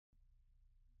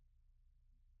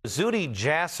Zuhdi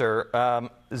Jasser.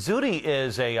 Zuhdi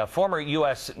is a former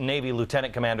U.S. Navy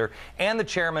lieutenant commander and the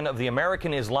chairman of the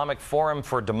American Islamic Forum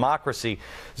for Democracy.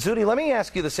 Zuhdi, let me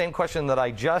ask you the same question that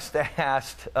I just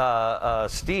asked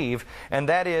Steve, and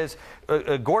that is,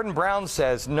 Gordon Brown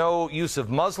says no use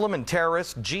of Muslim and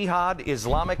terrorist, jihad,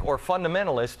 Islamic, or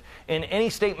fundamentalist in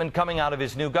any statement coming out of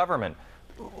his new government.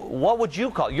 What would you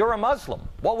call? You're a Muslim.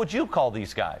 What would you call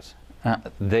these guys?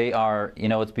 They are,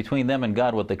 it's between them and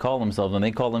God what they call themselves, and they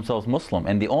call themselves Muslim.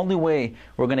 And the only way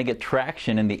we're going to get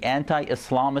traction in the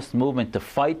anti-Islamist movement to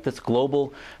fight this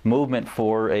global movement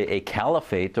for a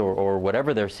caliphate or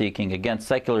whatever they're seeking against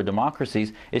secular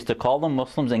democracies is to call them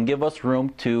Muslims and give us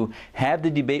room to have the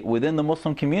debate within the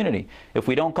Muslim community. If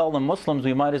we don't call them Muslims,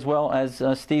 we might as well, as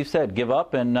Steve said, give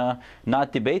up and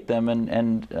not debate them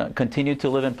and continue to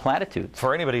live in platitudes.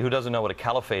 For anybody who doesn't know what a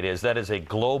caliphate is, that is a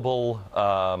global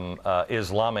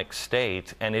Islamic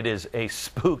state, and it is a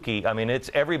spooky, it's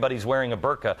everybody's wearing a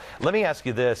burqa. Let me ask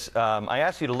you this. I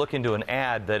asked you to look into an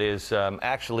ad that is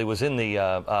actually was in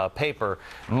the paper,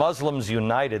 Muslims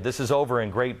United. This is over in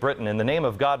Great Britain. In the name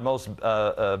of God, most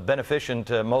beneficent,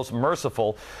 most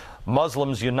merciful,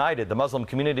 Muslims United. The Muslim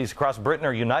communities across Britain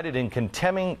are united in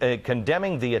condemning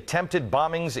the attempted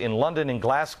bombings in London and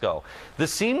Glasgow.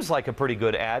 This seems like a pretty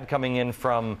good ad coming in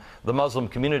from the Muslim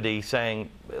community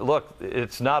saying, look,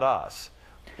 it's not us.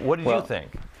 What do you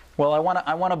think? Well, I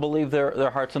want to believe their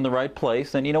heart's in the right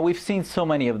place. And, we've seen so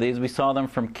many of these. We saw them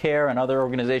from CARE and other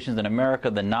organizations in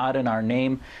America, the Not in Our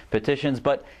Name petitions.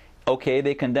 But, okay,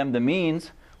 they condemn the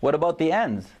means. What about the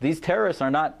ends? These terrorists are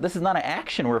not, this is not an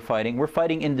action we're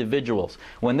fighting individuals.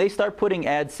 When they start putting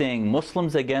ads saying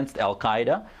Muslims against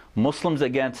Al-Qaeda, Muslims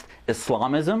against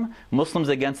Islamism, Muslims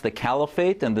against the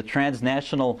caliphate and the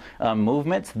transnational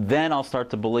movements, then I'll start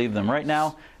to believe them. Right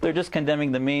now, they're just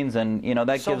condemning the means, and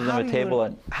that gives them a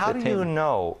table. How do you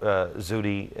know,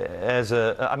 Zuhdi,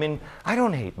 I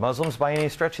don't hate Muslims by any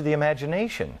stretch of the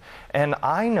imagination, and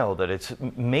I know that it's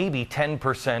maybe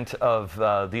 10%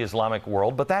 of the Islamic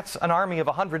world, but that's an army of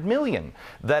 100 million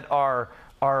that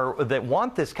that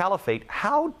want this caliphate.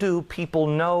 How do people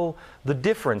know the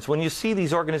difference when you see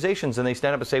these organizations and they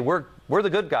stand up and say, we're the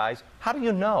good guys? How do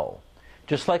you know?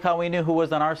 Just like how we knew who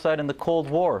was on our side in the Cold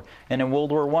War and in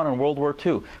World War I and World War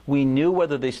II. We knew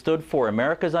whether they stood for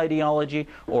America's ideology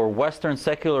or Western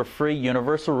secular free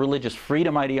universal religious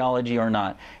freedom ideology or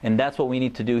not. And that's what we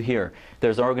need to do here.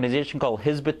 There's an organization called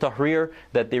Hizb ut-Tahrir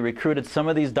that they recruited some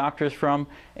of these doctors from,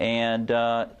 and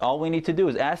all we need to do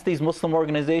is ask these Muslim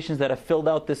organizations that have filled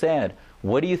out this ad,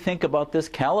 what do you think about this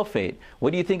caliphate? What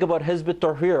do you think about Hizb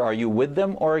ut-Tahrir? Are you with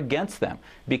them or against them?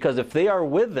 Because if they are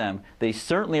with them, they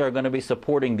certainly are going to be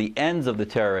supporting the ends of the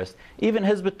terrorists. Even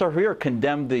Hizb ut-Tahrir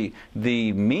condemned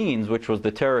the means, which was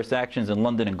the terrorist actions in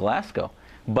London and Glasgow.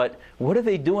 But what are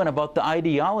they doing about the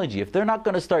ideology? If they're not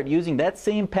going to start using that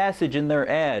same passage in their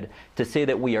ad to say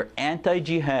that we are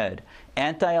anti-jihad,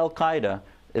 anti-Al-Qaeda,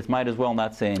 it might as well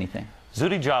not say anything.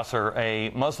 Zuhdi Jasser, a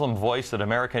Muslim voice that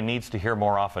America needs to hear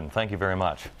more often. Thank you very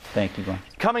much. Thank you, Glenn.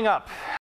 Coming up.